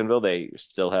from Jacksonville. They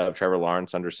still have Trevor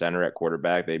Lawrence under center at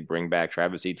quarterback. They bring back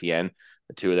Travis Etienne.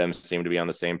 The two of them seem to be on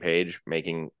the same page,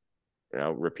 making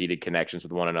repeated connections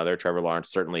with one another. Trevor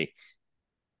Lawrence certainly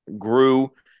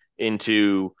grew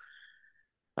into,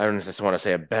 I don't just want to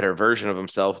say a better version of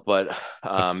himself, but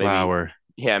A maybe, flower.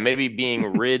 yeah, maybe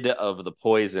being rid of the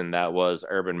poison that was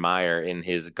Urban Meyer in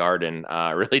his garden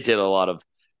really did a lot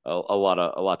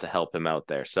to help him out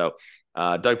there. So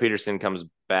Doug Peterson comes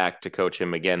back to coach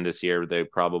him again this year. They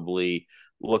probably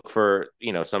look for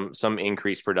some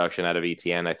increased production out of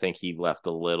ETN. I think he left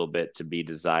a little bit to be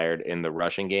desired in the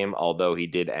rushing game, although he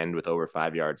did end with over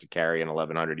 5 yards a carry and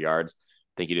 1,100 yards.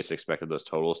 I think you just expected those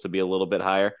totals to be a little bit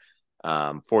higher.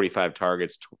 45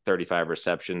 targets, 35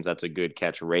 receptions. That's a good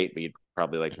catch rate, but you'd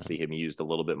probably like to see him used a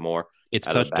little bit more It's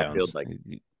out of the backfield.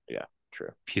 touchdowns. Yeah,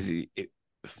 true. He's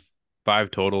 5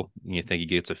 total. You think he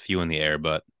gets a few in the air,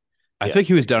 but I Yeah, think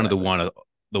he was down to exactly.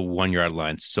 the 1 yard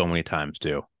line so many times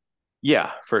too.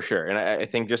 Yeah, for sure. And I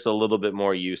think just a little bit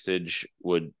more usage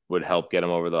would help get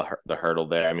him over the hurdle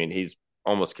there. I mean, he's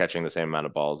almost catching the same amount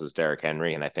of balls as Derrick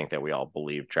Henry, and I think that we all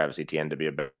believe Travis Etienne to be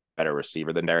a better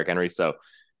receiver than Derrick Henry. So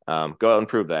go out and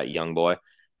prove that, young boy.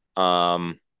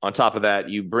 On top of that,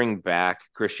 you bring back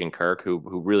Christian Kirk,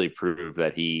 who really proved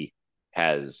that he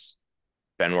has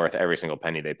been worth every single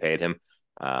penny they paid him.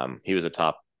 He was a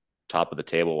top of the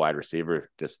table wide receiver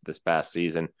this past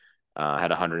season.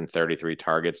 Had 133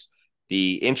 targets.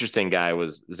 The interesting guy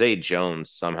was Zay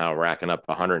Jones, somehow racking up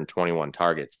 121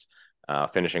 targets,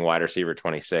 finishing wide receiver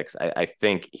 26. I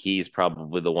think he's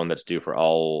probably the one that's due for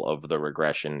all of the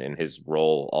regression in his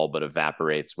role, all but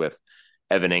evaporates with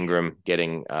Evan Ingram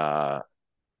getting a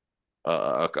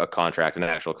contract, an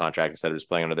actual contract instead of just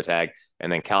playing under the tag.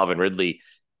 And then Calvin Ridley,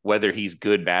 whether he's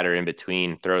good, bad, or in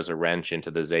between, throws a wrench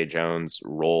into the Zay Jones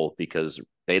role because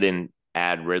they didn't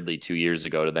add Ridley 2 years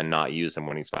ago to then not use him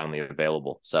when he's finally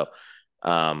available. So,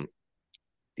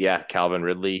 yeah, Calvin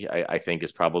Ridley, I think,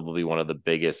 is probably one of the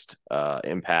biggest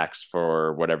impacts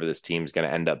for whatever this team's going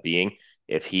to end up being.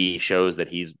 If he shows that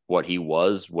he's what he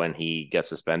was when he gets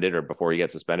suspended or before he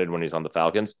gets suspended when he's on the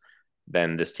Falcons,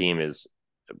 then this team is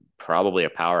probably a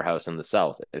powerhouse in the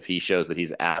South. If he shows that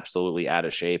he's absolutely out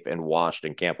of shape and washed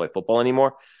and can't play football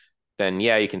anymore, then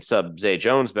yeah, you can sub Zay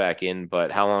Jones back in,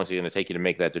 but how long is it going to take you to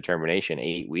make that determination?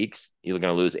 8 weeks? You're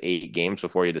going to lose 8 games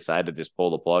before you decide to just pull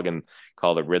the plug and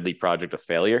call the Ridley project a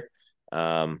failure.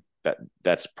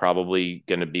 That's probably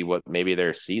going to be what maybe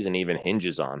their season even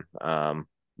hinges on.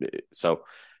 So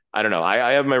I don't know.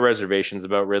 I have my reservations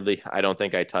about Ridley. I don't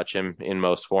think I touch him in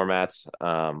most formats,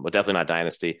 but definitely not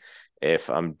Dynasty. If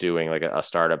I'm doing like a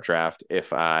startup draft,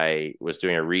 if I was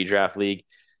doing a redraft league,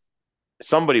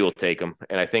 somebody will take him,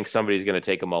 and I think somebody's going to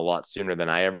take him a lot sooner than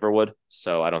I ever would.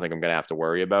 So I don't think I'm going to have to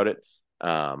worry about it.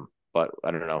 But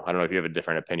I don't know. I don't know if you have a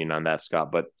different opinion on that,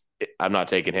 Scott. But I'm not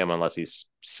taking him unless he's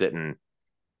sitting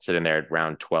there at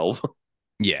round 12.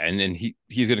 Yeah, and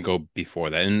he's gonna go before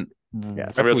that, and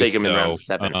Yeah, somebody will rightfully take him in so. round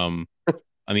 7.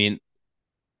 I mean,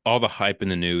 all the hype in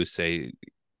the news say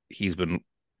he's been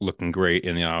looking great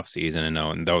in the off season,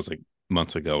 and that was like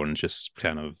months ago, and it's just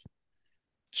kind of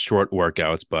short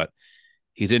workouts, but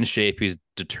he's in shape, he's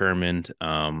determined.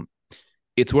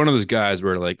 It's one of those guys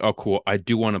where like, oh, cool, I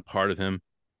do want a part of him,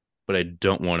 but I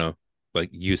don't want to, like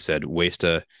you said, waste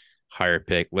a higher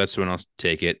pick. Let someone else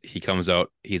take it. He comes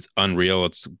out, he's unreal.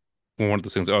 It's one of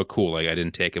those things. Oh, cool. Like I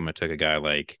didn't take him. I took a guy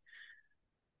like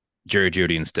Jerry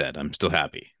Judy instead. I'm still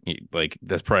happy. Like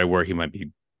that's probably where he might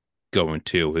be going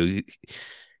to.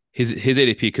 His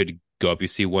ADP could go up. You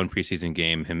see one preseason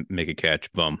game, him make a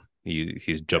catch, boom, he's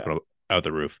Yeah. jumping out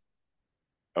the roof.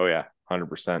 Oh yeah,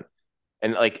 100%.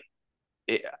 And like,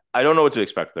 it, I don't know what to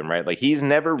expect from him, right? Like he's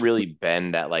never really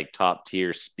been that like top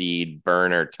tier speed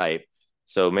burner type.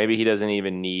 So maybe he doesn't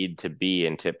even need to be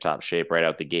in tip top shape right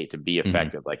out the gate to be Mm-hmm.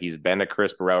 effective. Like he's been a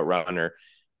crisp route runner.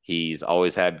 He's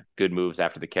always had good moves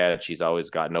after the catch. He's always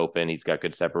gotten open. He's got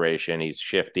good separation. He's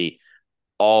shifty.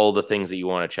 All the things that you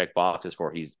want to check boxes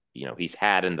for. He's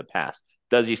had in the past.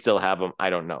 Does he still have them? I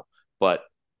don't know. But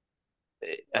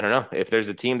I don't know. If there's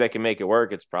a team that can make it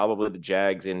work, it's probably the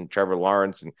Jags and Trevor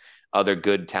Lawrence and other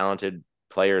good, talented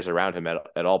players around him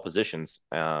at all positions.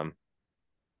 I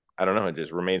don't know. It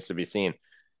just remains to be seen.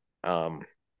 Um,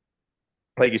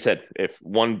 like you said, if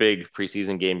one big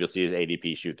preseason game, you'll see his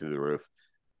ADP shoot through the roof.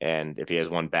 And if he has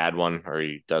one bad one or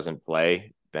he doesn't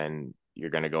play, then you're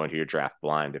going to go into your draft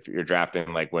blind. If you're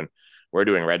drafting like when we're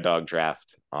doing Red Dog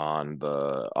draft on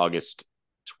the August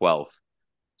 12th,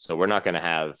 so we're not going to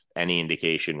have any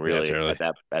indication Yeah, it's really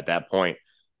early. at that point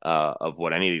of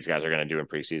what any of these guys are going to do in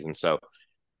preseason. So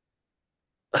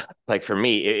like for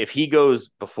me, if he goes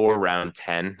before round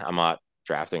 10, I'm not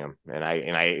drafting him. And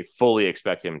I fully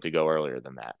expect him to go earlier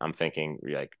than that. I'm thinking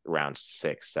like round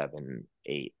 6, 7,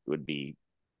 8 would be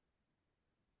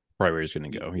Probably where he's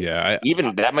going to go. Yeah,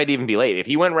 even that might even be late. If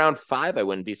he went round 5, I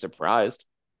wouldn't be surprised.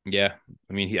 yeah.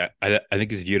 I mean, I think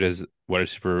he's viewed as wide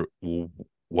receiver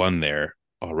one there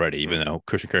already, even Mm-hmm. though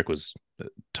Christian Kirk was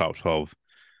top 12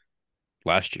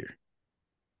 last year.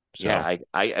 Yeah,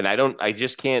 So I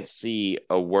just can't see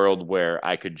a world where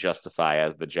I could justify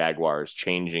as the Jaguars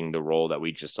changing the role that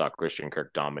we just saw Christian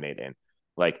Kirk dominate in.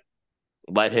 Like,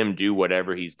 let him do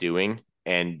whatever he's doing,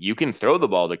 and you can throw the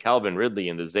ball to Calvin Ridley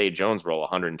in the Zay Jones role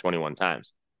 121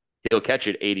 times. He'll catch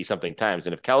it 80 something times.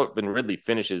 And if Calvin Ridley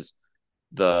finishes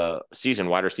the season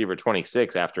wide receiver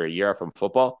 26 after a year from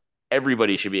football,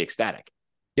 everybody should be ecstatic.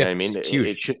 You yeah, know what I mean? it's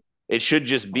huge. It should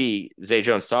just be Zay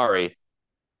Jones, sorry,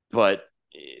 but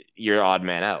you're odd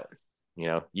man out. You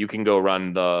know, you can go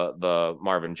run the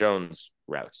Marvin Jones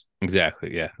routes.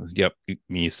 Exactly. Yeah. Yep. I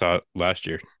mean, you saw it last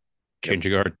year. Yep. Change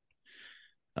of guard.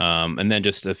 And then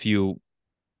just a few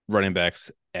running backs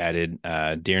added.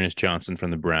 Dearness Johnson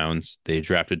from the Browns. They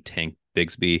drafted Tank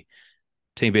Bigsby.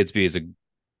 Tank Bigsby is a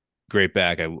great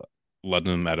back. I loved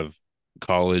him out of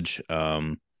college.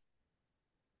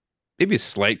 Maybe a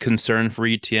slight concern for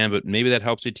ETN, but maybe that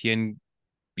helps ETN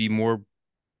be more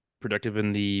productive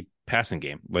in the passing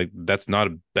game. Like that's not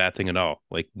a bad thing at all.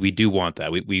 Like we do want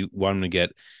that. We want him to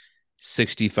get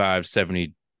 65,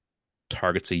 70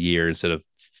 targets a year instead of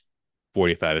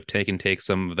 45. If Tank can take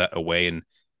some of that away and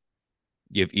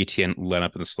give ETN let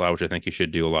up in the slot, which I think he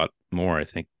should do a lot more, I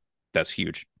think that's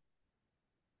huge.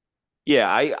 Yeah,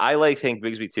 I like Hank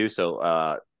Bigsby too. So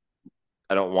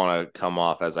I don't want to come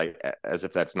off as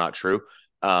if that's not true.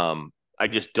 I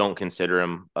just don't consider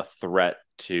him a threat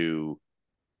to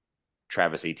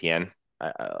Travis Etienne.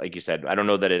 Like you said, I don't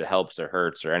know that it helps or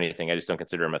hurts or anything. I just don't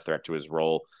consider him a threat to his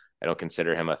role. I don't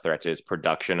consider him a threat to his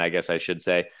production, I guess I should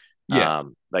say. Yeah.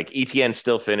 Like Etienne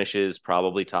still finishes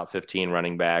probably top 15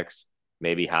 running backs,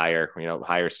 maybe higher,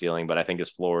 higher ceiling, but I think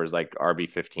his floor is like RB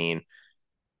 15.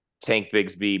 Tank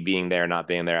Bigsby being there, not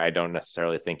being there, I don't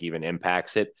necessarily think even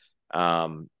impacts it.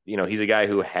 He's a guy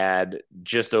who had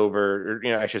just over,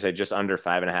 or, I should say just under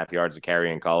 5.5 yards of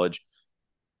carry in college.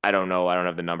 I don't know. I don't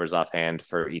have the numbers offhand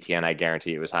for ETN. I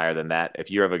guarantee it was higher than that. If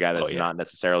you have a guy Oh that's yeah. not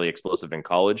necessarily explosive in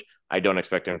college, I don't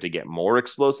expect him to get more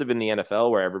explosive in the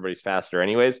NFL where everybody's faster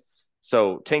anyways.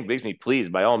 So Tank Bigsby, please,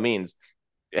 by all means,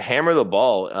 hammer the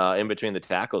ball in between the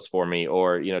tackles for me,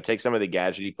 or take some of the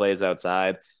gadgety plays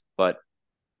outside. But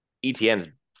ETN's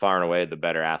far and away the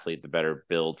better athlete, the better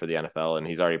build for the NFL, and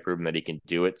he's already proven that he can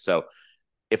do it. So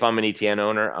if I'm an ETN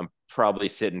owner, I'm probably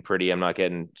sitting pretty. I'm not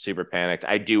getting super panicked.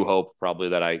 I do hope probably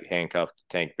that I handcuffed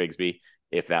Tank Bigsby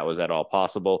if that was at all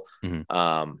possible.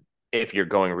 Mhm. If you're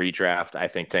going redraft, I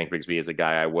think Tank Bigsby is a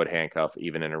guy I would handcuff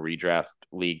even in a redraft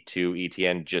league to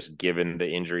ETN, just given the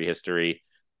injury history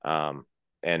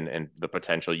and the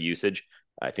potential usage.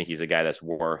 I think he's a guy that's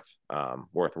worth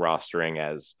rostering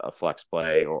as a flex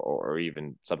play or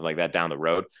even something like that down the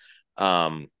road.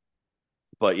 Um,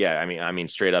 but yeah, I mean,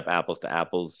 straight up apples to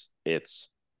apples.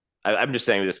 I'm just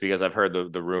saying this because I've heard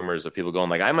the rumors of people going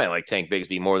like, I might like Tank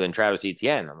Bigsby more than Travis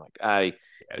Etienne. I'm like, I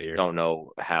Out of here. don't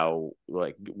know how,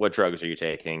 like, what drugs are you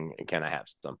taking? Can I have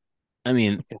some? I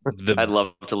mean, the I'd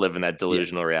love to live in that yeah,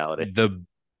 delusional reality. the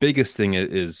biggest thing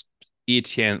is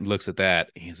ETN looks at that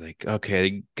and he's like, okay,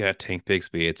 they got Tank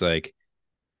Bigsby. It's like,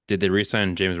 did they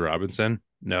re-sign James Robinson?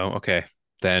 No. Okay.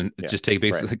 Then Yeah, just take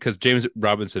Bigsby right. because James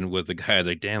Robinson was the guy. I was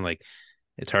like, damn, like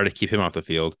it's hard to keep him off the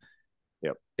field.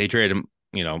 Yep. They traded him,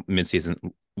 midseason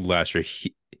last year.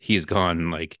 He's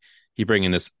gone. Like you bring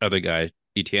in this other guy.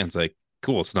 ETN's like,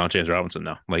 cool. It's not James Robinson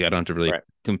now. Like I don't have to really Right.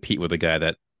 compete with a guy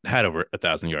that had over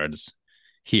 1,000 yards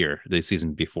here the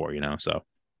season before. So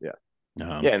Yeah.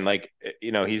 um, Yeah, and like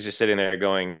he's just sitting there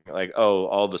going like, "Oh,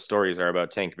 all the stories are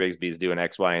about Tank Bigsby's doing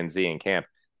X, Y, and Z in camp."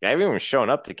 I haven't even shown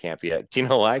up to camp yet. Do you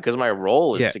know why? Because my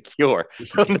role is yeah. secure.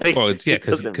 Like, Well, it's it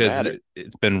because doesn't matter.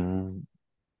 it's been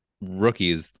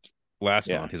rookies last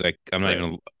Yeah, month. He's like, I'm not right.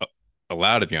 even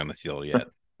allowed to be on the field yet.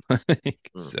 Mm,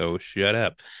 So shut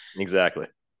up. exactly.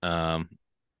 Um,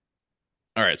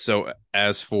 all right. So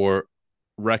as for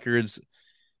records,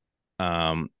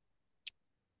 um,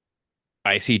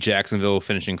 I see Jacksonville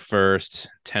finishing first,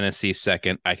 Tennessee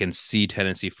second. I can see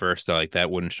Tennessee first, though. Like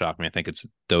that wouldn't shock me. I think it's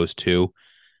those two.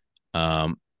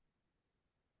 Um,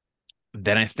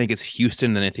 then I think it's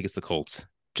Houston. Then I think it's the Colts,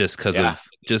 Yeah,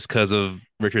 just because of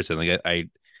Richardson. Like I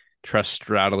trust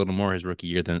Stroud a little more his rookie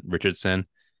year than Richardson.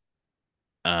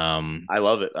 Um, I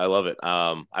love it. I love it.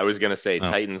 I was gonna say oh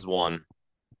Titans won,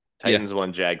 yeah,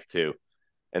 Jags two,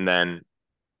 and then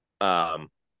um,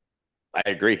 I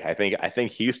agree. I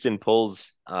think Houston pulls.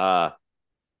 I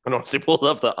don't say pulls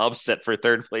off the upset for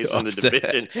third place in the upset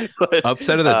division, but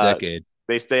upset of the decade.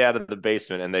 they stay out of the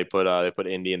basement and they put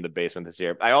Indy in the basement this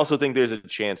year. I also think there's a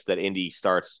chance that Indy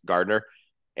starts Gardner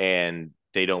and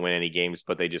they don't win any games,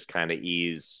 but they just kind of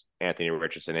ease Anthony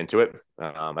Richardson into it.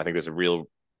 I think there's a real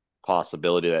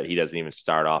possibility that he doesn't even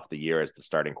start off the year as the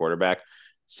starting quarterback.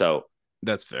 So,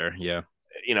 That's fair. Yeah.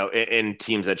 in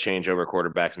teams that change over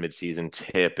quarterbacks midseason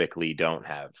typically don't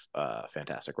have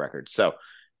fantastic records. So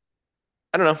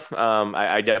I don't know.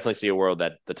 I definitely see a world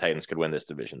that the Titans could win this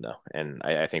division, though. And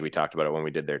I think we talked about it when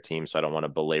we did their team, so I don't want to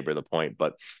belabor the point.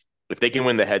 But if they can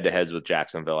win the head-to-heads with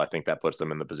Jacksonville, I think that puts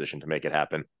them in the position to make it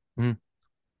happen. Mhm.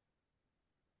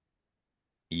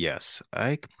 Yes,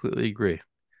 I completely agree.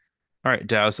 All right,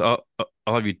 Dallas, I'll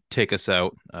have you take us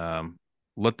out.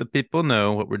 Let the people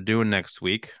know what we're doing next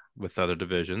week with other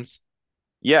divisions.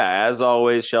 Yeah, as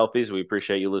always, Shelfies, we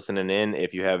appreciate you listening in.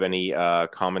 If you have any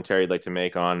commentary you'd like to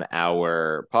make on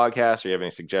our podcast or you have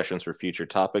any suggestions for future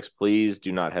topics, please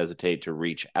do not hesitate to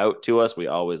reach out to us. We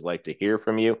always like to hear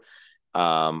from you.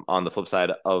 On the flip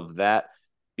side of that,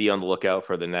 be on the lookout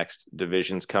for the next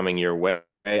divisions coming your way.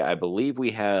 I believe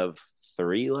we have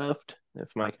 3 left, if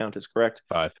my count is correct.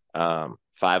 5.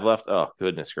 5 left. Oh,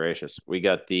 goodness gracious. We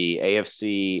got the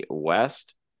AFC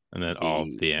West, And then all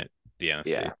the the NFC.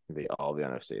 yeah, all the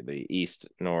NFC, the East,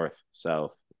 North,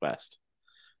 South, West.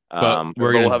 But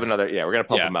we're We'll gonna have another. Yeah, we're gonna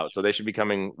pump yeah, them out, so they should be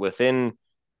coming within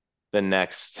the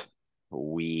next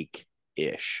week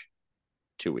ish,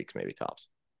 2 weeks maybe tops.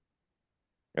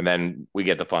 And then we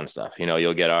get the fun stuff.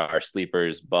 You'll get our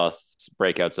sleepers, busts,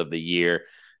 breakouts of the year,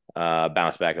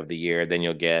 bounce back of the year. Then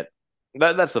you'll get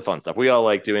that's the fun stuff. We all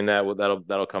like doing that.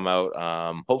 That'll come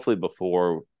out hopefully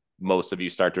before most of you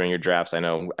start doing your drafts. I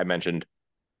know I mentioned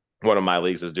one of my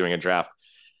leagues is doing a draft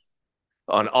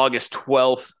on August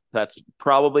 12th. That's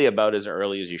probably about as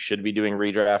early as you should be doing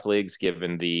redraft leagues,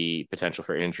 given the potential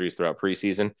for injuries throughout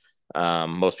preseason.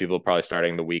 Most people are probably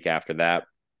starting the week after that.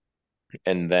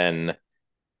 And then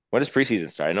when does preseason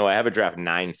start? I know I have a draft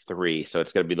 9/3, so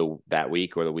it's going to be that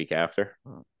week or the week after.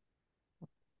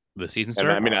 the season I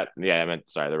start. mean, I meant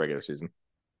sorry, the regular season.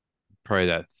 Probably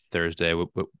that Thursday,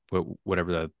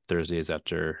 whatever that Thursday is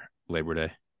after Labor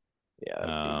Day.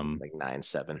 Yeah, like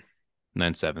 9/7.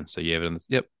 9-7. So you have it on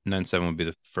yep, 9-7 would be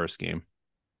the first game.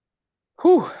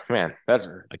 Whew, man, that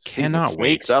I season cannot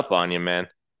sneaks wait. up on you, man.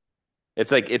 It's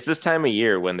this time of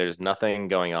year when there's nothing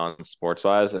going on sports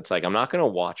wise. It's like I'm not gonna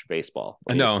watch baseball.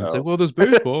 I Like, know. It's like, so well, there's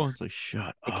baseball. It's like,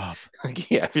 shut up.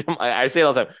 yeah, I say it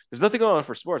all the time. There's nothing going on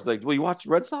for sports. Like, well, you watch the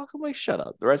Red Sox? I'm like, shut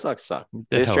up. The Red Sox suck. Get the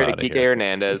They just hell traded out of Kike here.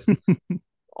 Hernandez,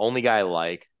 only guy I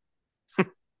like.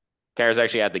 Kara's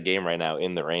actually at the game right now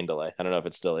in the rain delay. I don't know if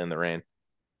it's still in the rain.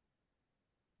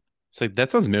 It's like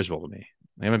that sounds miserable to me.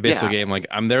 Like, I'm a baseball Yeah. game. Like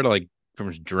I'm there to like pretty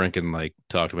much drink and like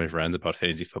talk to my friends about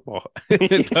fantasy football.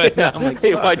 But Yeah. I'm like,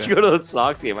 Hey, fuck, why'd you man. go to the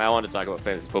Sox game? I want to talk about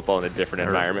fantasy football in a different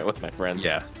environment with my friends.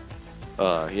 Yeah.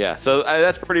 Yeah. So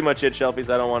that's pretty much it, Shelfies.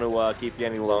 I don't want to keep you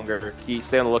any longer.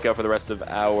 Stay on the lookout for the rest of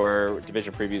our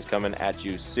division previews coming at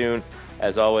you soon.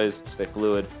 As always, stay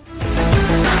fluid.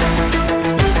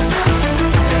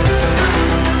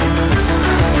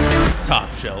 Top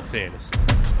Shelf Fantasy.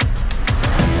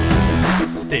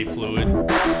 Stay fluid.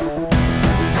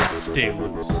 Stay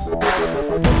loose.